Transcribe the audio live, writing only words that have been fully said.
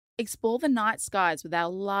Explore the night skies with our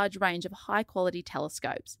large range of high-quality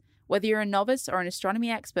telescopes. Whether you're a novice or an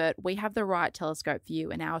astronomy expert, we have the right telescope for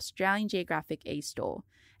you in our Australian Geographic e-store.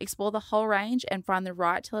 Explore the whole range and find the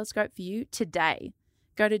right telescope for you today.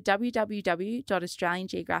 Go to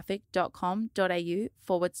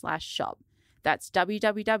www.australiangeographic.com.au/shop. That's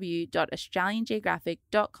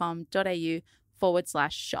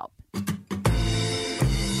www.australiangeographic.com.au/shop.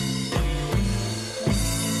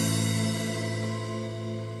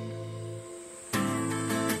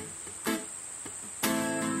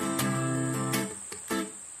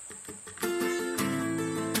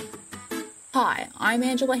 Hi, I'm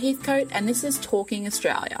Angela Heathcote and this is Talking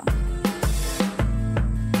Australia.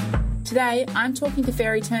 Today, I'm talking to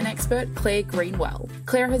fairy tern expert Claire Greenwell.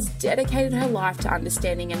 Claire has dedicated her life to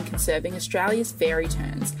understanding and conserving Australia's fairy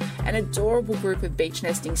terns, an adorable group of beach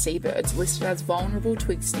nesting seabirds listed as vulnerable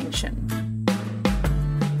to extinction.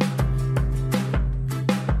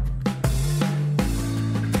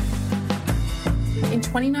 In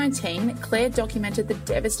 2019, Claire documented the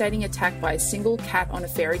devastating attack by a single cat on a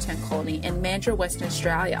fairy tern colony in Mandurah, Western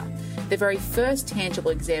Australia, the very first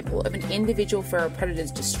tangible example of an individual feral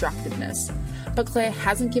predator's destructiveness. But Claire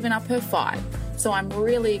hasn't given up her fight, so I'm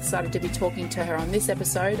really excited to be talking to her on this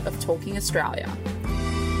episode of Talking Australia.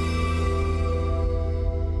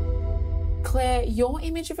 Claire, your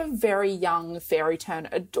image of a very young fairy tern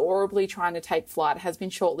adorably trying to take flight has been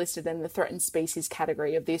shortlisted in the threatened species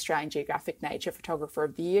category of the Australian Geographic Nature Photographer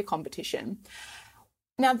of the Year competition.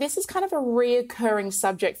 Now, this is kind of a reoccurring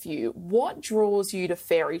subject for you. What draws you to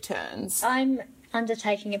fairy terns? I'm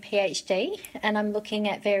undertaking a PhD and I'm looking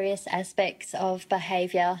at various aspects of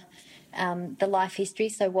behaviour, the life history,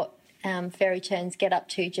 so what fairy terns get up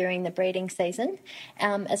to during the breeding season,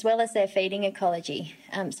 as well as their feeding ecology.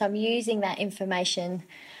 So I'm using that information,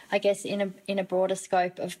 I guess, in a broader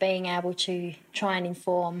scope of being able to try and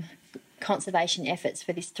inform conservation efforts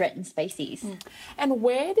for this threatened species. And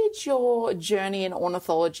where did your journey in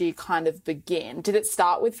ornithology kind of begin? Did it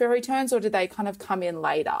start with fairy terns or did they kind of come in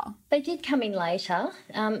later? They did come in later.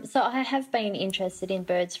 So I have been interested in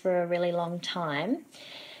birds for a really long time,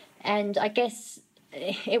 and I guess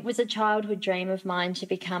it was a childhood dream of mine to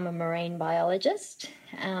become a marine biologist.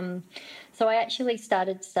 So I actually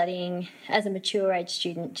started studying as a mature age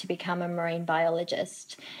student to become a marine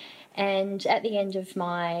biologist. And at the end of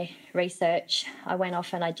my research, I went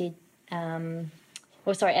off and I did, at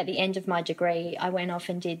the end of my degree, I went off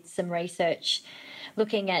and did some research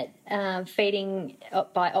looking at feeding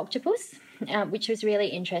by octopus, which was really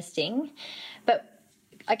interesting. But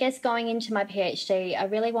I guess going into my PhD, I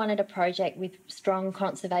really wanted a project with strong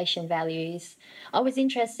conservation values. I was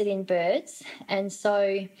interested in birds, and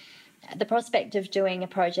so the prospect of doing a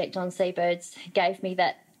project on seabirds gave me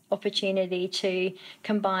that opportunity to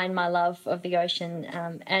combine my love of the ocean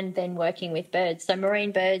and then working with birds. So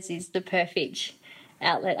marine birds is the perfect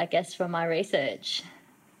outlet, I guess, for my research.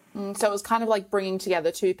 So it was kind of like bringing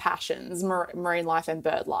together two passions, marine life and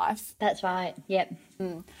bird life. That's right, yep.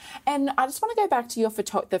 And I just want to go back to your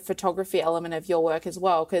the photography element of your work as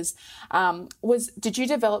well, because did you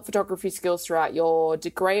develop photography skills throughout your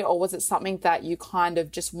degree, or was it something that you kind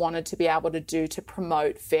of just wanted to be able to do to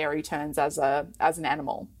promote fairy terns as an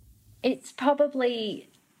animal? It's probably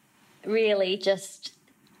really just,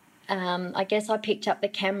 I guess I picked up the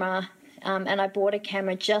camera and I bought a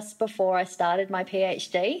camera just before I started my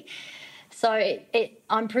PhD. So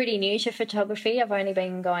I'm pretty new to photography. I've only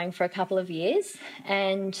been going for a couple of years,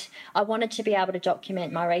 and I wanted to be able to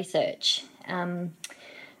document my research.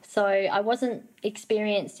 So I wasn't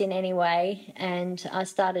experienced in any way, and I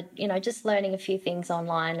started, just learning a few things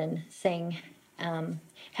online and seeing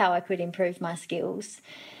how I could improve my skills.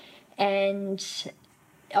 And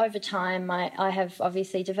over time, I have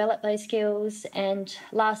obviously developed those skills, and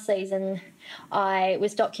last season I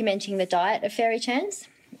was documenting the diet of fairy terns.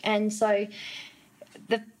 And so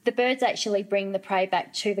the birds actually bring the prey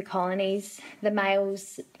back to the colonies. The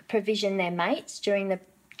males provision their mates during the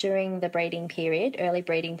breeding period, early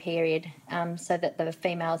breeding period, so that the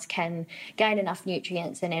females can gain enough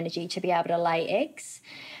nutrients and energy to be able to lay eggs.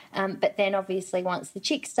 But then obviously once the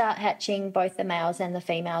chicks start hatching, both the males and the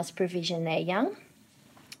females provision their young.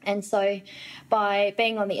 And so by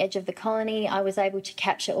being on the edge of the colony, I was able to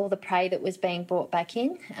capture all the prey that was being brought back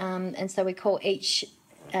in. And so we call each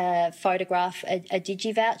photograph a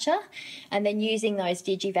digi-voucher. And then using those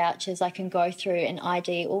digi-vouchers, I can go through and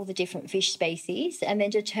ID all the different fish species and then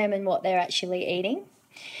determine what they're actually eating.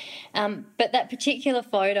 But that particular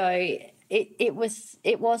photo,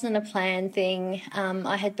 it wasn't a planned thing.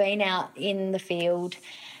 I had been out in the field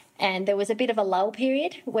and there was a bit of a lull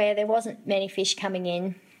period where there wasn't many fish coming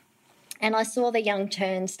in. and I saw the young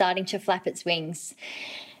tern starting to flap its wings.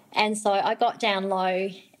 And so I got down low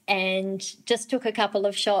and just took a couple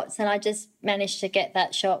of shots, and I just managed to get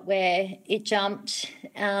that shot where it jumped.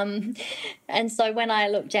 And so when I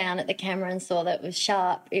looked down at the camera and saw that it was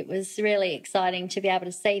sharp, it was really exciting to be able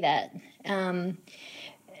to see that.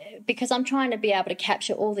 Because I'm trying to be able to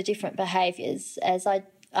capture all the different behaviours as I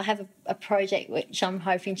have a project which I'm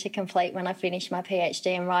hoping to complete when I finish my PhD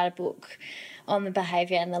and write a book on the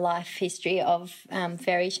behaviour and the life history of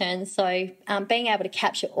fairy terns. So being able to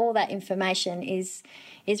capture all that information is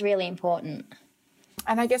really important.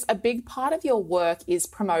 And I guess a big part of your work is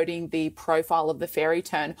promoting the profile of the fairy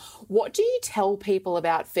tern. What do you tell people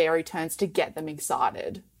about fairy terns to get them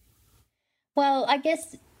excited? Well, I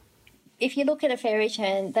guess if you look at a fairy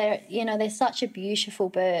tern, they're such a beautiful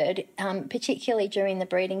bird, particularly during the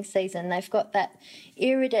breeding season. They've got that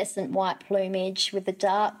iridescent white plumage with the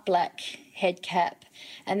dark black head cap,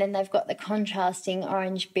 and then they've got the contrasting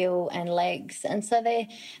orange bill and legs. And so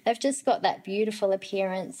they've just got that beautiful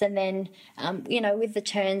appearance. And then, with the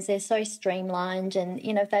terns, they're so streamlined, and,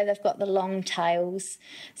 they've got the long tails.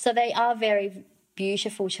 So they are very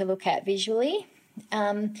beautiful to look at visually.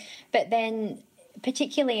 But then,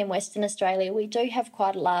 particularly in Western Australia, we do have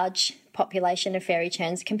quite a large population of fairy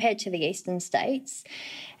terns compared to the eastern states.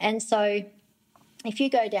 And so if you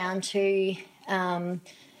go down to,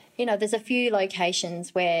 there's a few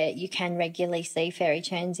locations where you can regularly see fairy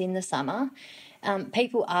terns in the summer.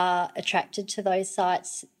 People are attracted to those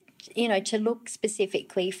sites, to look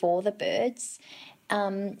specifically for the birds.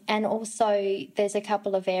 And also there's a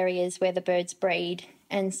couple of areas where the birds breed.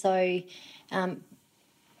 And so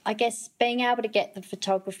I guess being able to get the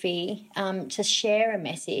photography to share a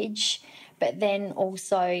message, but then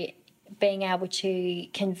also being able to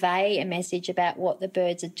convey a message about what the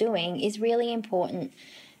birds are doing is really important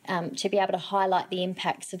to be able to highlight the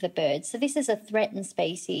impacts of the birds. So this is a threatened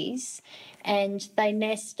species, and they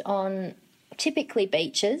nest on typically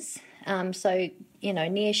beaches,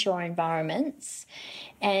 near shore environments.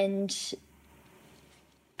 And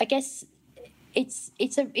I guess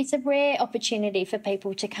it's a rare opportunity for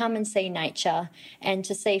people to come and see nature and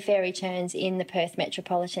to see fairy terns in the Perth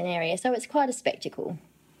metropolitan area. So it's quite a spectacle.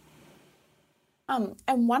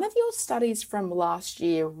 And one of your studies from last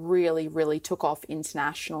year really, really took off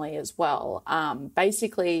internationally as well.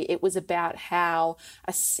 Basically, it was about how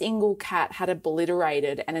a single cat had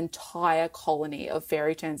obliterated an entire colony of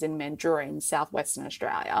fairy terns in Mandurah in southwestern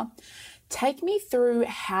Australia. Take me through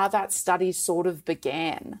how that study sort of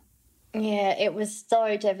began. Yeah, it was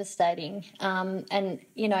so devastating. While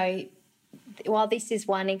this is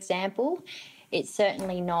one example, it's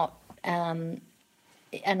certainly not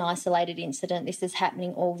an isolated incident. This is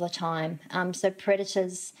happening all the time. So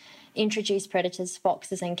introduced predators,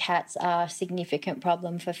 foxes and cats are a significant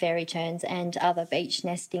problem for fairy terns and other beach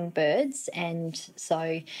nesting birds. And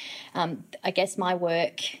so I guess my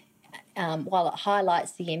work, while it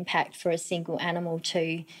highlights the impact for a single animal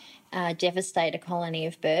to devastate a colony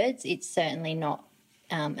of birds, it's certainly not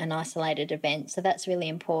an isolated event. So that's really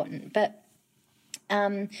important. But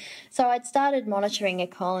so I'd started monitoring a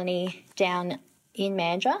colony down in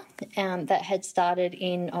Mandurah that had started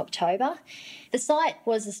in October. The site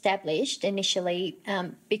was established initially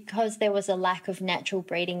because there was a lack of natural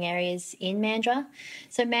breeding areas in Mandurah.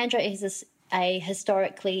 So Mandurah is a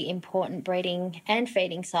historically important breeding and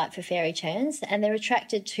feeding site for fairy terns, and they're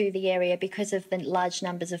attracted to the area because of the large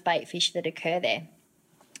numbers of bait fish that occur there.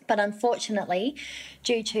 But unfortunately,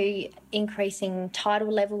 due to increasing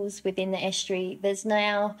tidal levels within the estuary, there's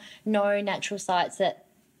now no natural sites that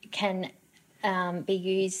can be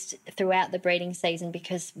used throughout the breeding season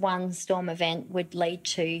because one storm event would lead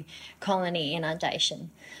to colony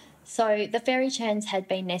inundation. So the fairy terns had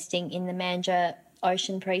been nesting in the Mandurah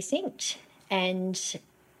Ocean Precinct and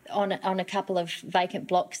on a couple of vacant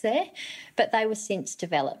blocks there, but they were since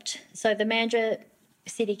developed. So the Mandurah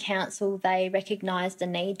City Council, they recognised the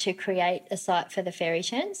need to create a site for the fairy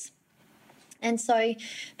terns. And so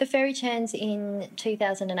the fairy terns in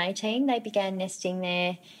 2018, they began nesting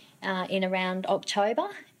there in around October,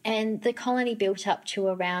 and the colony built up to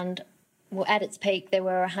around, at its peak, there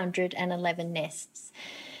were 111 nests.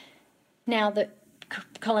 Now, the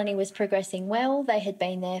colony was progressing well. They had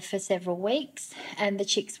been there for several weeks, and the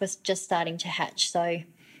chicks was just starting to hatch. So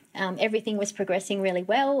everything was progressing really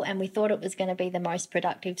well, and we thought it was going to be the most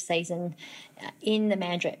productive season in the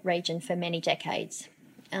Mandurah region for many decades.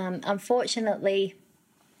 Unfortunately,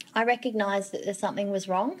 I recognised that something was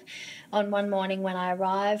wrong. On one morning when I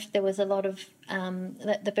arrived, there was a lot of,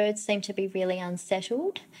 the birds seemed to be really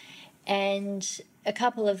unsettled, and a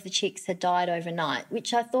couple of the chicks had died overnight,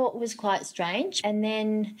 which I thought was quite strange. And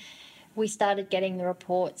then we started getting the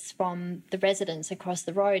reports from the residents across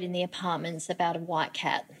the road in the apartments about a white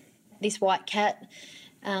cat. This white cat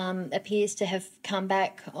appears to have come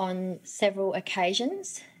back on several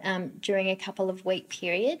occasions during a couple of week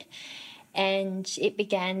period, and it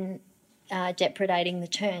began depredating the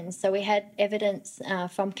turns. So we had evidence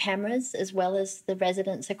from cameras as well as the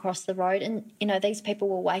residents across the road, and these people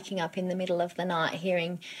were waking up in the middle of the night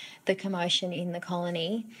hearing the commotion in the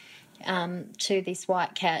colony to this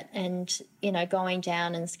white cat, and going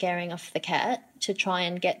down and scaring off the cat to try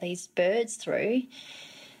and get these birds through.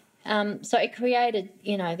 So it created,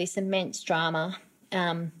 this immense drama,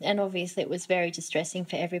 and obviously it was very distressing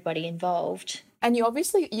for everybody involved. And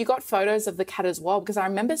you got photos of the cat as well, because I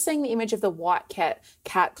remember seeing the image of the white cat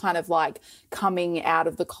kind of like coming out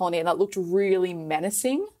of the colony, and it looked really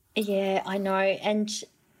menacing. Yeah, I know. And,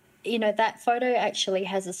 that photo actually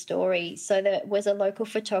has a story. So there was a local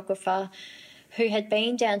photographer who had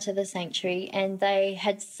been down to the sanctuary and they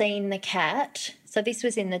had seen the cat. So this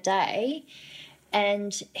was in the day.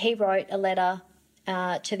 And he wrote a letter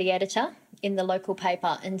to the editor in the local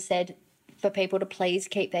paper and said for people to please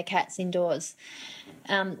keep their cats indoors.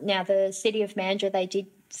 Now, the City of Mandurah, they did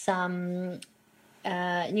some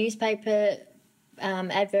newspaper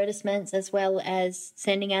advertisements as well as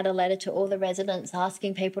sending out a letter to all the residents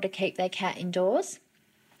asking people to keep their cat indoors.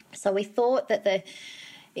 So we thought that the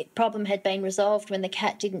problem had been resolved when the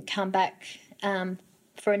cat didn't come back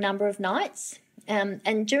for a number of nights.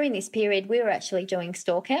 And during this period, we were actually doing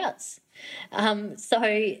stalkouts.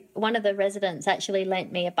 So one of the residents actually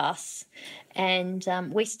lent me a bus, and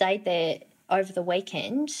we stayed there over the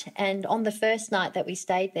weekend. And on the first night that we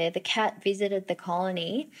stayed there, the cat visited the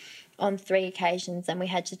colony on 3 occasions, and we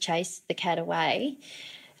had to chase the cat away.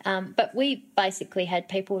 But we basically had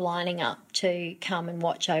people lining up to come and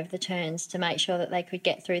watch over the turns to make sure that they could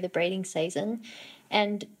get through the breeding season.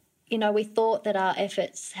 And we thought that our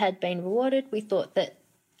efforts had been rewarded. We thought that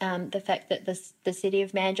the fact that the City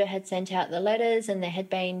of Mandurah had sent out the letters and there had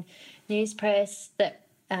been news press that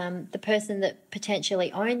the person that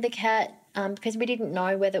potentially owned the cat, because we didn't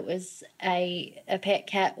know whether it was a pet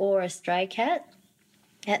cat or a stray cat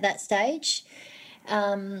at that stage.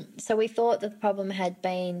 So we thought that the problem had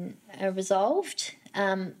been resolved.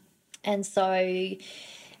 And so,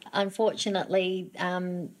 unfortunately,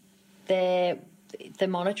 the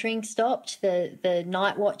monitoring stopped, the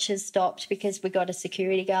night watches stopped because we got a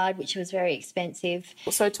security guard, which was very expensive.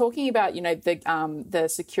 So talking about, the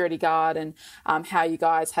security guard and how you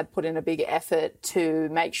guys had put in a big effort to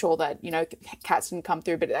make sure that, cats didn't come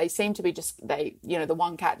through, but they seemed to be the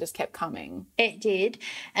one cat just kept coming. It did.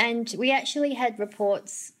 And we actually had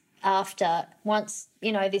reports after, once,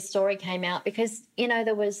 this story came out, because,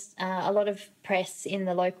 there was a lot of press in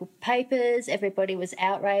the local papers. Everybody was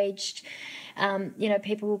outraged.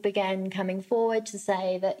 People began coming forward to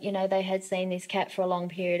say that, they had seen this cat for a long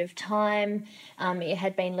period of time. It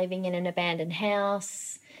had been living in an abandoned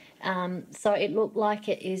house. So it looked like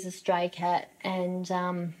it is a stray cat.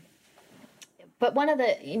 And but one of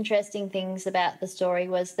the interesting things about the story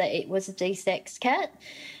was that it was a desexed cat.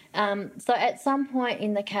 So at some point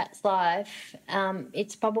in the cat's life,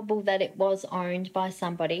 it's probable that it was owned by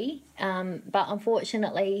somebody. But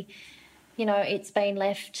unfortunately, it's been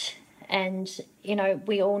left, and,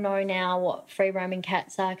 we all know now what free-roaming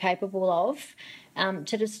cats are capable of.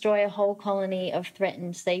 To destroy a whole colony of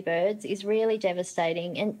threatened seabirds is really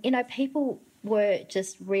devastating. And, people were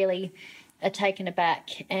just really taken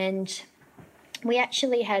aback. And we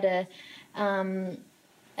actually had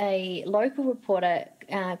a local reporter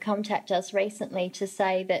contact us recently to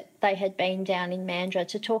say that they had been down in Mandurah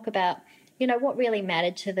to talk about, what really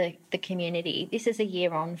mattered to the community. This is a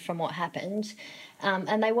year on from what happened.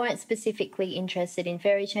 And they weren't specifically interested in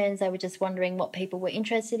fairy terns. They were just wondering what people were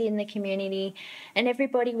interested in the community. And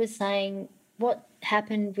everybody was saying, what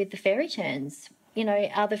happened with the fairy terns?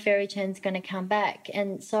 Are the fairy terns going to come back?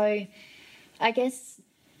 And so I guess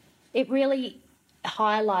it really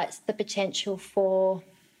highlights the potential for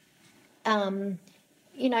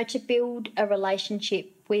to build a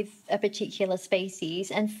relationship with a particular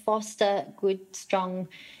species and foster good, strong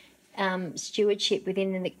stewardship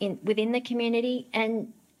within the community.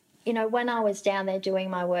 And, when I was down there doing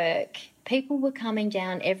my work, people were coming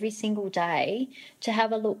down every single day to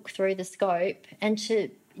have a look through the scope and to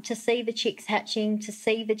see the chicks hatching, to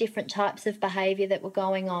see the different types of behaviour that were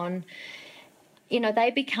going on.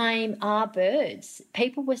 They became our birds.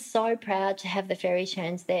 People were so proud to have the fairy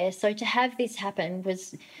terns there. So to have this happen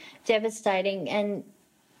was devastating. And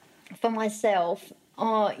for myself,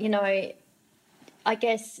 I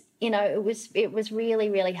guess it was really,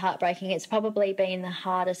 really heartbreaking. It's probably been the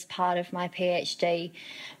hardest part of my PhD,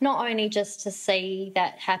 not only just to see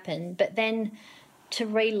that happen, but then to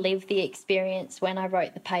relive the experience when I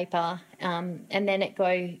wrote the paper, and then it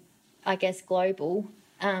go, I guess, global.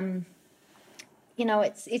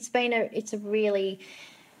 It's a really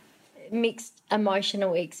mixed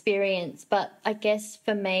emotional experience, but I guess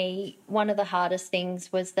for me, one of the hardest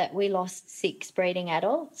things was that we lost 6 breeding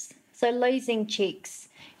adults. So losing chicks,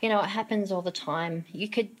 it happens all the time. You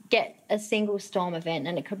could get a single storm event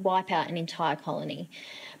and it could wipe out an entire colony.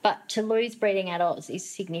 But to lose breeding adults is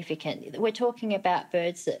significant. We're talking about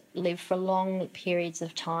birds that live for long periods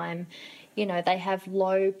of time. They have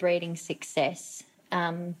low breeding success.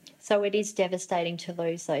 So it is devastating to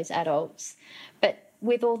lose those adults. But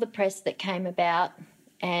with all the press that came about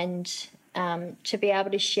and to be able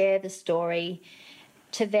to share the story,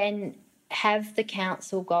 to then have the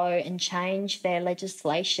council go and change their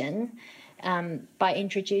legislation by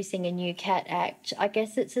introducing a new Cat Act, I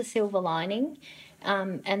guess it's a silver lining.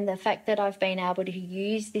 And the fact that I've been able to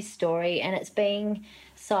use this story and it's being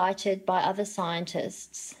cited by other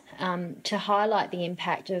scientists to highlight the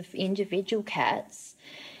impact of individual cats,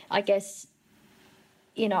 I guess,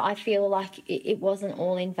 I feel like it wasn't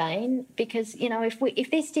all in vain because, if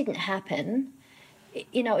this didn't happen,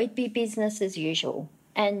 it'd be business as usual.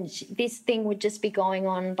 And this thing would just be going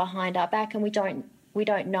on behind our back and we don't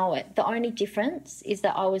know it. The only difference is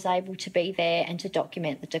that I was able to be there and to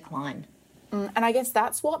document the decline. And I guess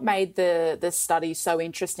that's what made the study so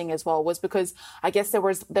interesting as well, was because I guess there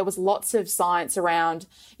was lots of science around,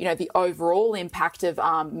 the overall impact of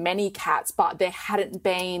many cats, but there hadn't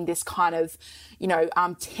been this kind of,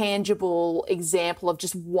 tangible example of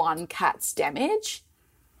just one cat's damage.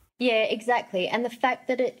 Yeah, exactly. And the fact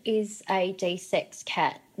that it is a desexed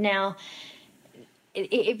cat. Now,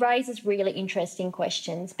 it raises really interesting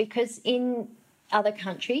questions because in other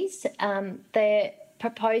countries, they're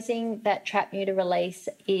proposing that trap-neuter release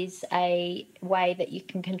is a way that you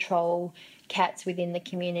can control cats within the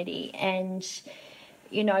community. And,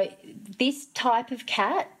 this type of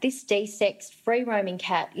cat, this desexed free-roaming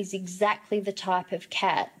cat, is exactly the type of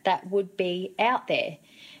cat that would be out there.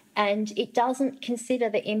 And it doesn't consider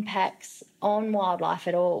the impacts on wildlife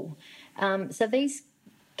at all. So these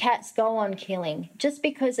cats go on killing. Just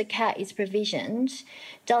because a cat is provisioned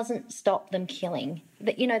doesn't stop them killing.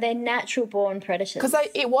 They're natural-born predators. Because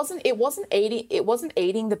it wasn't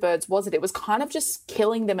eating the birds, was it? It was kind of just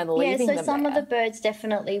killing them and leaving them. Yeah, so some of the birds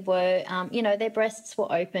definitely were. Their breasts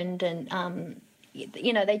were opened and.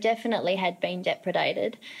 They definitely had been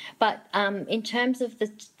depredated. But in terms of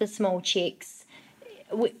the small chicks,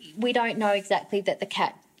 we don't know exactly that the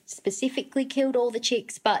cat specifically killed all the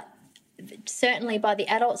chicks, but certainly by the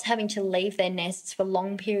adults having to leave their nests for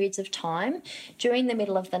long periods of time, during the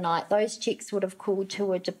middle of the night, those chicks would have cooled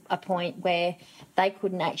to a point where they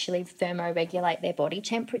couldn't actually thermoregulate their body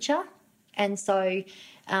temperature. And so,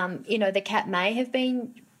 the cat may have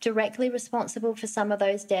been directly responsible for some of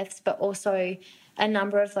those deaths, but also a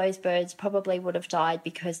number of those birds probably would have died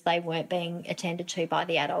because they weren't being attended to by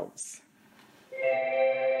the adults.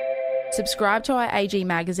 Subscribe to our AG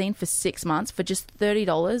magazine for 6 months for just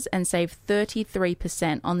 $30 and save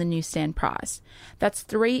 33% on the newsstand price. That's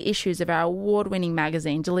 3 issues of our award-winning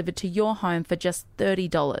magazine delivered to your home for just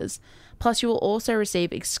 $30. Plus, you will also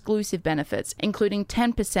receive exclusive benefits, including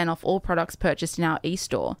 10% off all products purchased in our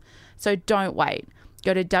e-store. So don't wait.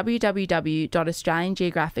 Go to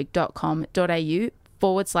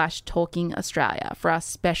www.australiangeographic.com.au/Talking Australia for our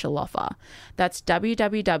special offer. That's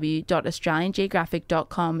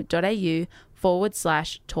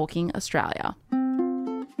www.australiangeographic.com.au/Talking Australia.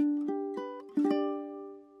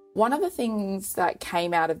 One of the things that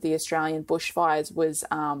came out of the Australian bushfires was,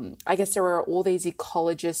 I guess there were all these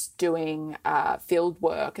ecologists doing field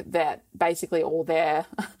work that basically all their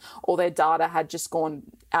data had just gone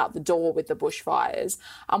out the door with the bushfires.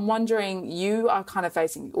 I'm wondering, you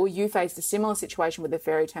faced a similar situation with the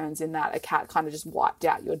fairy terns in that a cat kind of just wiped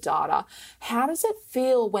out your data. How does it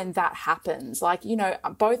feel when that happens?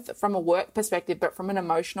 Both from a work perspective, but from an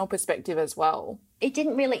emotional perspective as well. It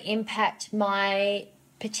didn't really impact my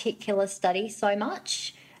particular study so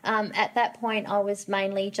much. At that point, I was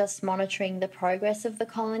mainly just monitoring the progress of the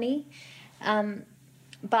colony.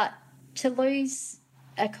 But to lose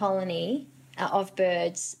a colony of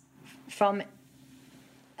birds from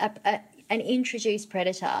an introduced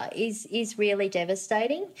predator is really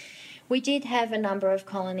devastating. We did have a number of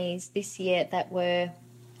colonies this year that were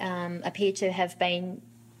appear to have been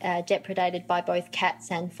depredated by both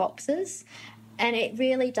cats and foxes. And it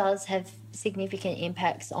really does have significant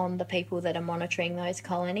impacts on the people that are monitoring those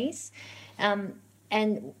colonies.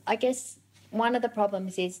 And I guess one of the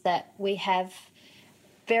problems is that we have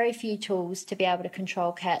very few tools to be able to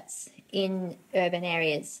control cats in urban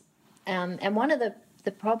areas. And one of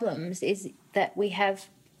the problems is that we have,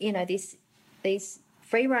 these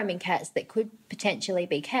free-roaming cats that could potentially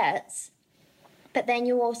be cats, but then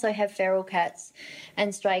you also have feral cats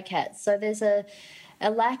and stray cats. So there's a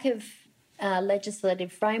lack of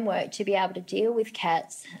legislative framework to be able to deal with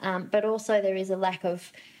cats, but also there is a lack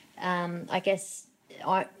of,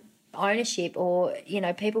 ownership or,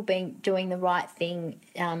 people doing the right thing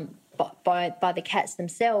by the cats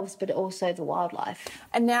themselves, but also the wildlife.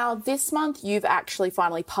 And now this month you've actually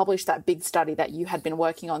finally published that big study that you had been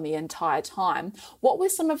working on the entire time. What were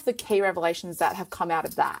some of the key revelations that have come out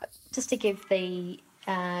of that? Just to give the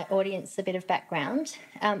audience a bit of background,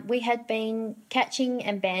 we had been catching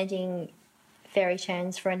and banding fairy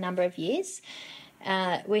terns for a number of years.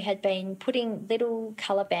 We had been putting little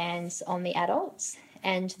colour bands on the adults,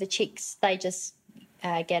 and the chicks, they just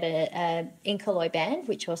get a incoloy band,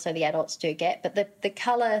 which also the adults do get, but the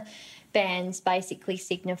colour bands basically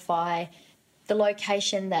signify the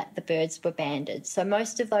location that the birds were banded. So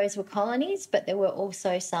most of those were colonies, but there were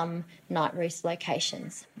also some night roost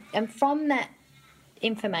locations. And from that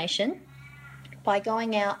information, by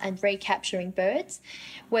going out and recapturing birds,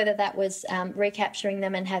 whether that was recapturing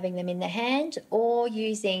them and having them in the hand or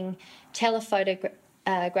using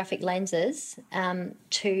telephotographic lenses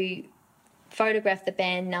to photograph the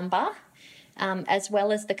band number as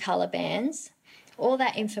well as the colour bands, all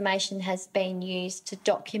that information has been used to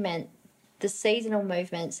document the seasonal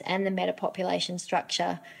movements and the metapopulation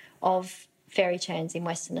structure of fairy terns in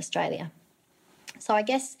Western Australia. So I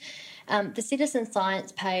guess the citizen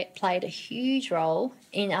science played a huge role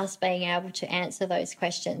in us being able to answer those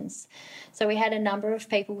questions. So we had a number of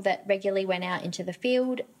people that regularly went out into the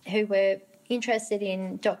field who were interested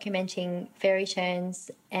in documenting fairy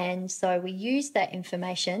terns, and so we used that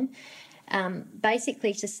information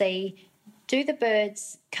basically to see, do the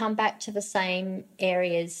birds come back to the same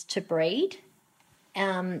areas to breed?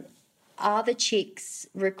 Are the chicks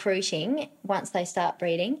recruiting, once they start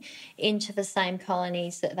breeding, into the same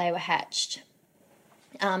colonies that they were hatched?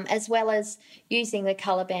 As well as using the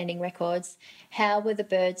colour banding records, how were the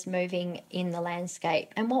birds moving in the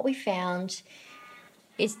landscape? And what we found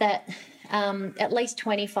is that at least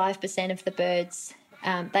 25% of the birds,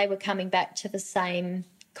 they were coming back to the same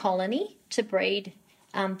colony to breed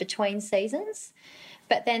between seasons.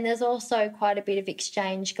 But then there's also quite a bit of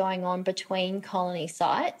exchange going on between colony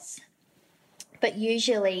sites. But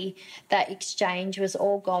usually that exchange was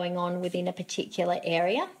all going on within a particular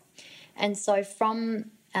area. And so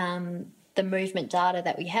from the movement data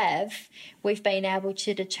that we have, we've been able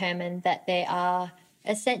to determine that there are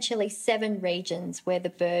essentially 7 regions where the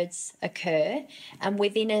birds occur, and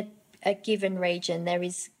within a given region there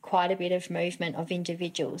is quite a bit of movement of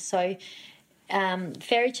individuals. So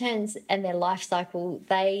fairy terns and their life cycle,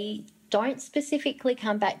 they don't specifically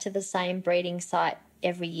come back to the same breeding site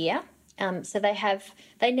every year. So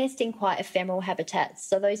they nest in quite ephemeral habitats.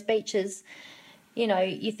 So those beaches,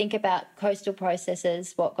 you think about coastal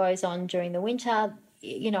processes, what goes on during the winter,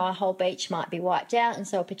 a whole beach might be wiped out, and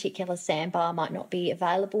so a particular sandbar might not be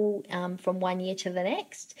available from one year to the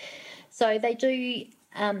next. So they do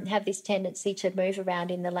have this tendency to move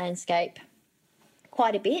around in the landscape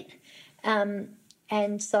quite a bit.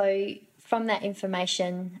 And so from that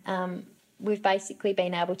information, we've basically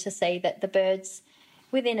been able to see that the birds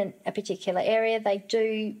within a particular area, they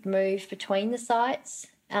do move between the sites,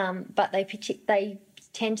 but they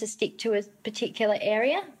tend to stick to a particular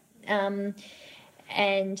area.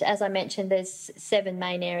 And as I mentioned, there's 7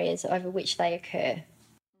 main areas over which they occur.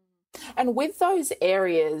 And with those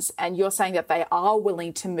areas, and you're saying that they are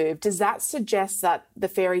willing to move, does that suggest that the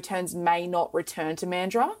fairy terns may not return to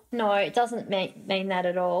Mandurah? No, it doesn't mean that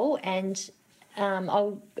at all. And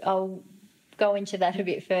I'll go into that a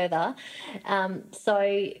bit further.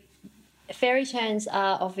 So fairy terns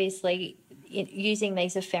are obviously using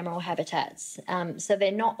these ephemeral habitats. So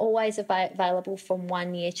they're not always available from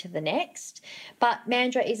one year to the next. But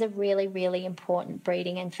Mandurah is a really, really important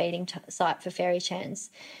breeding and feeding site for fairy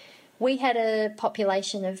terns. We had a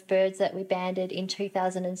population of birds that we banded in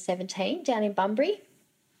 2017 down in Bunbury.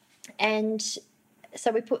 And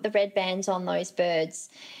so we put the red bands on those birds.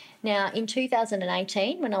 Now, in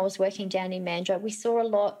 2018, when I was working down in Mandurah, we saw a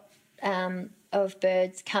lot of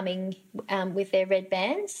birds coming with their red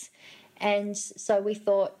bands. And so we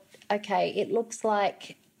thought, okay, it looks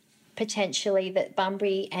like potentially that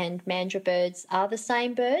Bunbury and Mandurah birds are the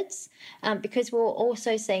same birds because we're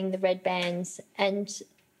also seeing the red bands. And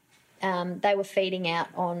they were feeding out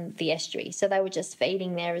on the estuary. So they were just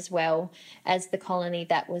feeding there as well as the colony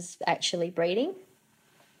that was actually breeding.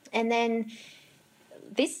 And then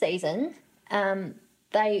this season,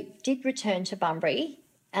 they did return to Bunbury.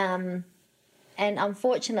 And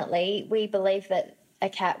unfortunately, we believe that a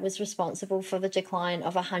cat was responsible for the decline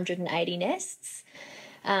of 180 nests.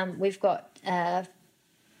 We've got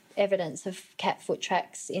evidence of cat foot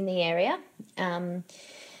tracks in the area.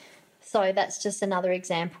 So that's just another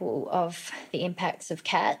example of the impacts of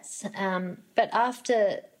cats. But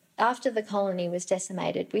after the colony was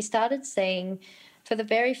decimated, we started seeing, for the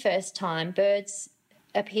very first time, birds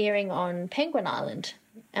appearing on Penguin Island.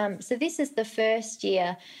 So this is the first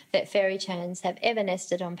year that fairy terns have ever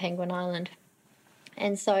nested on Penguin Island.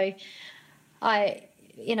 And so I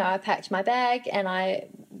packed my bag and I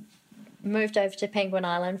moved over to Penguin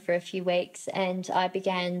Island for a few weeks, and I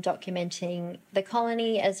began documenting the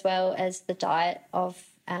colony as well as the diet of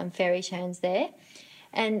fairy terns there.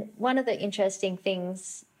 And one of the interesting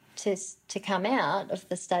things to come out of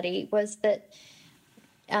the study was that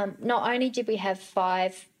not only did we have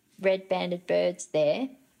 5 red-banded birds there,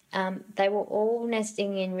 they were all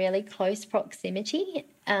nesting in really close proximity.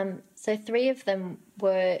 So 3 of them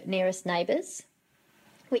were nearest neighbours,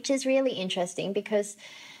 which is really interesting because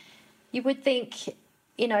you would think,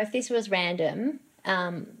 if this was random,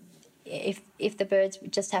 if the birds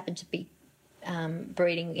just happened to be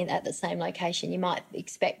breeding at the same location, you might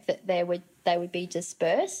expect that they would be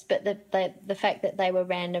dispersed. But the fact that they were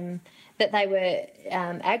random, that they were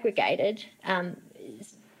aggregated,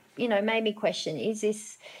 made me question: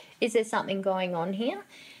 is there something going on here?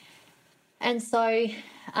 And so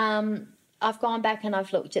I've gone back and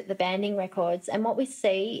I've looked at the banding records, and what we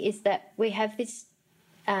see is that we have this.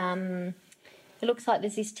 It looks like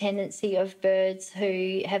there's this tendency of birds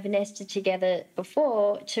who have nested together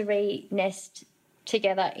before to re-nest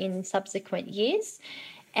together in subsequent years.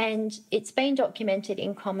 And it's been documented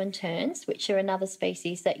in common terns, which are another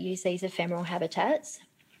species that use these ephemeral habitats.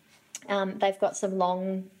 They've got some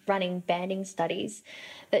long-running banding studies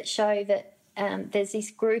that show that there's this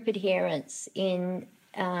group adherence in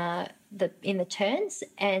the terns,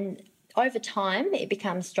 and over time it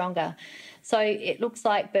becomes stronger. So it looks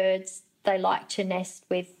like birds, they like to nest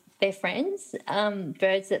with their friends,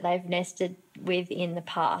 birds that they've nested with in the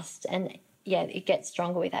past. And, yeah, it gets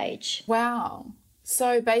stronger with age. Wow.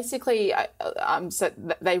 So basically so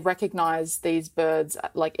they recognise these birds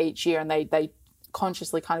like each year, and they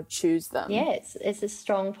consciously kind of choose them. Yeah, it's a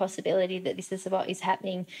strong possibility that this is what is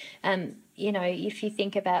happening. If you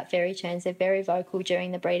think about fairy terns, they're very vocal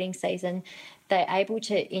during the breeding season. They're able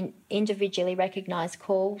to individually recognise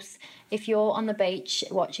calls. If you're on the beach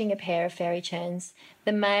watching a pair of fairy terns,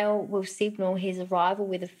 the male will signal his arrival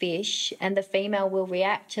with a fish, and the female will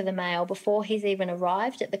react to the male before he's even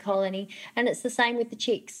arrived at the colony. And it's the same with the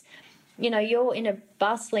chicks. You're in a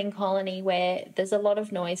bustling colony where there's a lot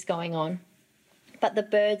of noise going on, but the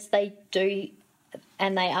birds, they do,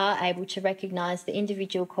 and they are able to recognise the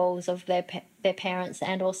individual calls of their parents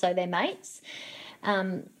and also their mates.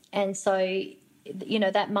 And so,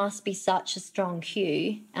 that must be such a strong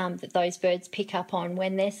cue that those birds pick up on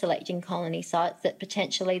when they're selecting colony sites, that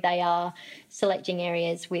potentially they are selecting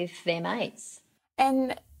areas with their mates.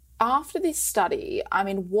 And after this study,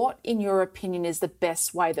 what, in your opinion, is the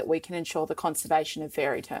best way that we can ensure the conservation of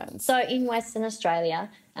fairy terns? So in Western Australia,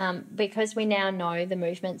 because we now know the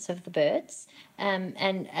movements of the birds,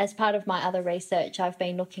 and as part of my other research, I've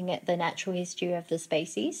been looking at the natural history of the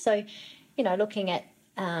species. So, looking at,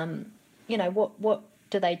 what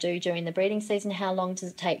do they do during the breeding season? How long does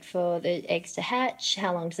it take for the eggs to hatch?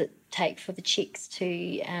 How long does it take for the chicks to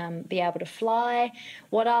be able to fly?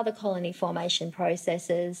 What are the colony formation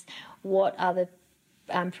processes? What are the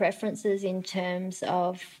preferences in terms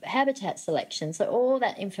of habitat selection? So all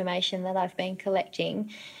that information that I've been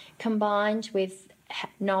collecting, combined with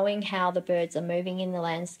knowing how the birds are moving in the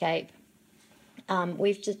landscape,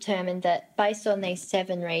 we've determined that based on these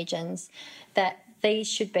 7 regions, that these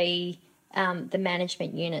should be the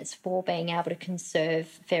management units for being able to conserve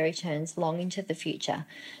fairy terns long into the future.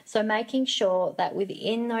 So making sure that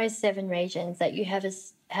within those 7 regions that you have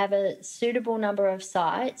a suitable number of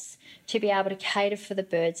sites to be able to cater for the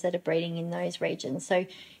birds that are breeding in those regions. So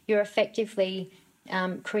you're effectively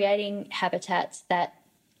creating habitats that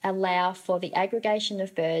allow for the aggregation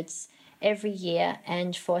of birds every year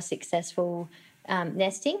and for successful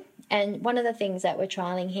nesting. And one of the things that we're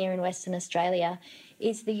trialling here in Western Australia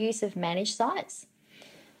is the use of managed sites.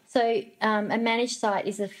 So a managed site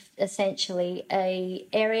is essentially an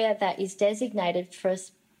area that is designated for a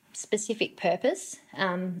specific purpose,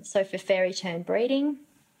 so for fairy tern breeding,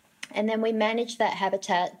 and then we manage that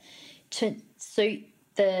habitat to suit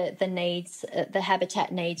the needs, the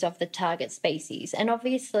habitat needs of the target species. And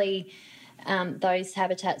obviously those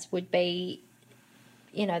habitats would be,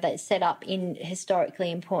 they set up in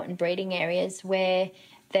historically important breeding areas where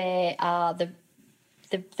there are the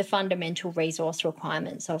fundamental resource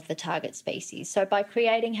requirements of the target species. So by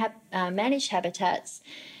creating managed habitats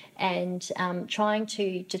and trying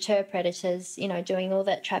to deter predators, doing all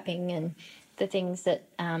that trapping and the things that,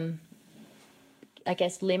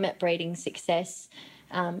 limit breeding success,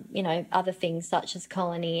 other things such as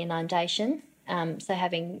colony inundation, so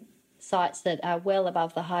having sites that are well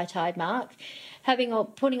above the high tide mark,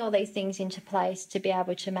 putting all these things into place to be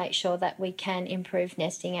able to make sure that we can improve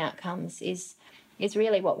nesting outcomes is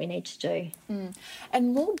really what we need to do.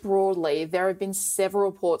 And more broadly, there have been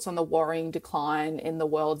several reports on the worrying decline in the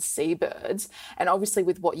world's seabirds, and obviously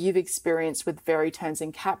with what you've experienced with fairy terns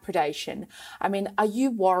and cat predation. I mean, are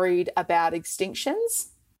you worried about extinctions?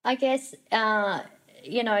 I guess,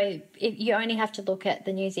 you only have to look at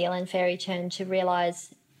the New Zealand fairy tern to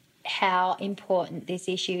realise how important this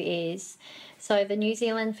issue is. So the New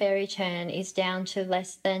Zealand fairy tern is down to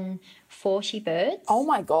less than 40 birds. Oh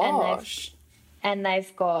my gosh. And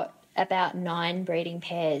they've got about 9 breeding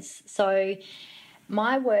pairs. So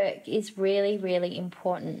my work is really, really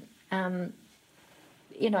important.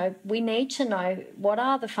 We need to know what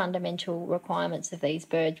are the fundamental requirements of these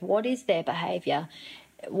birds, what is their behaviour,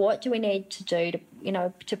 what do we need to do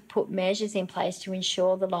to put measures in place to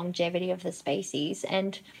ensure the longevity of the species.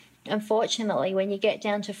 And unfortunately, when you get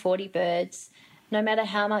down to 40 birds, no matter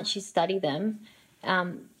how much you study them,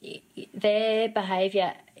 their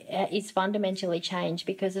behaviour is fundamentally changed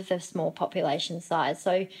because of the small population size.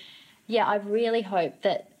 So, I really hope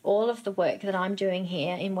that all of the work that I'm doing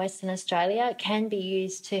here in Western Australia can be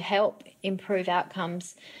used to help improve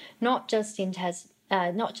outcomes, not just in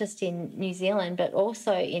New Zealand, but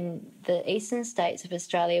also in the eastern states of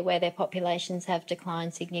Australia where their populations have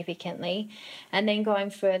declined significantly, and then going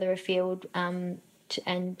further afield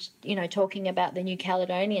talking about the New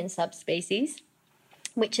Caledonian subspecies,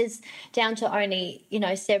 which is down to only,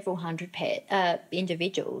 several hundred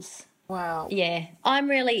individuals. Wow. Yeah. I'm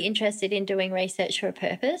really interested in doing research for a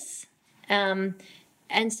purpose. And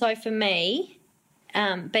so for me,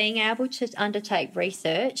 being able to undertake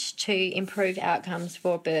research to improve outcomes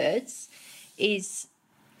for birds is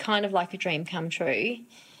kind of like a dream come true.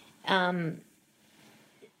 And,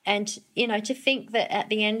 to think that at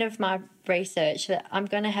the end of my research that I'm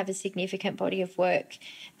going to have a significant body of work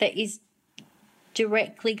that is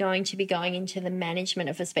directly going to be going into the management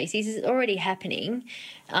of a species is already happening.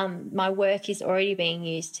 My work is already being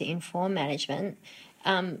used to inform management.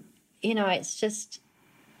 It's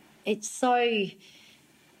so...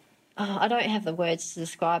 I don't have the words to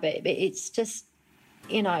describe it, but it's just,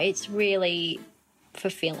 it's really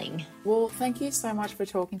fulfilling. Well, thank you so much for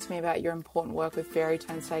talking to me about your important work with fairy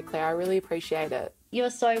terns today, Claire. I really appreciate it. You're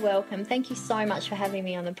so welcome. Thank you so much for having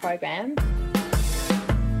me on the program.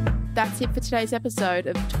 That's it for today's episode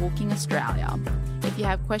of Talking Australia. If you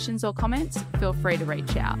have questions or comments, feel free to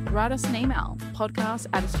reach out. Write us an email,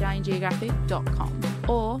 podcast@australiangeographic.com,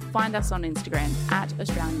 or find us on Instagram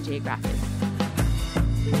 @Australian Geographic.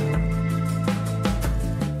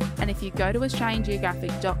 And if you go to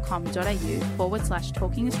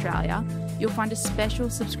australiangeographic.com.au/Talking Australia, you'll find a special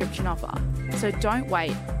subscription offer. So don't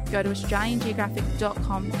wait. Go to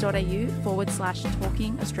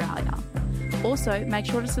australiangeographic.com.au/Talking Australia. Also, make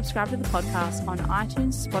sure to subscribe to the podcast on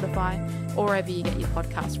iTunes, Spotify, or wherever you get your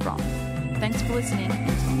podcast from. Thanks for listening.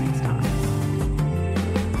 Until next time.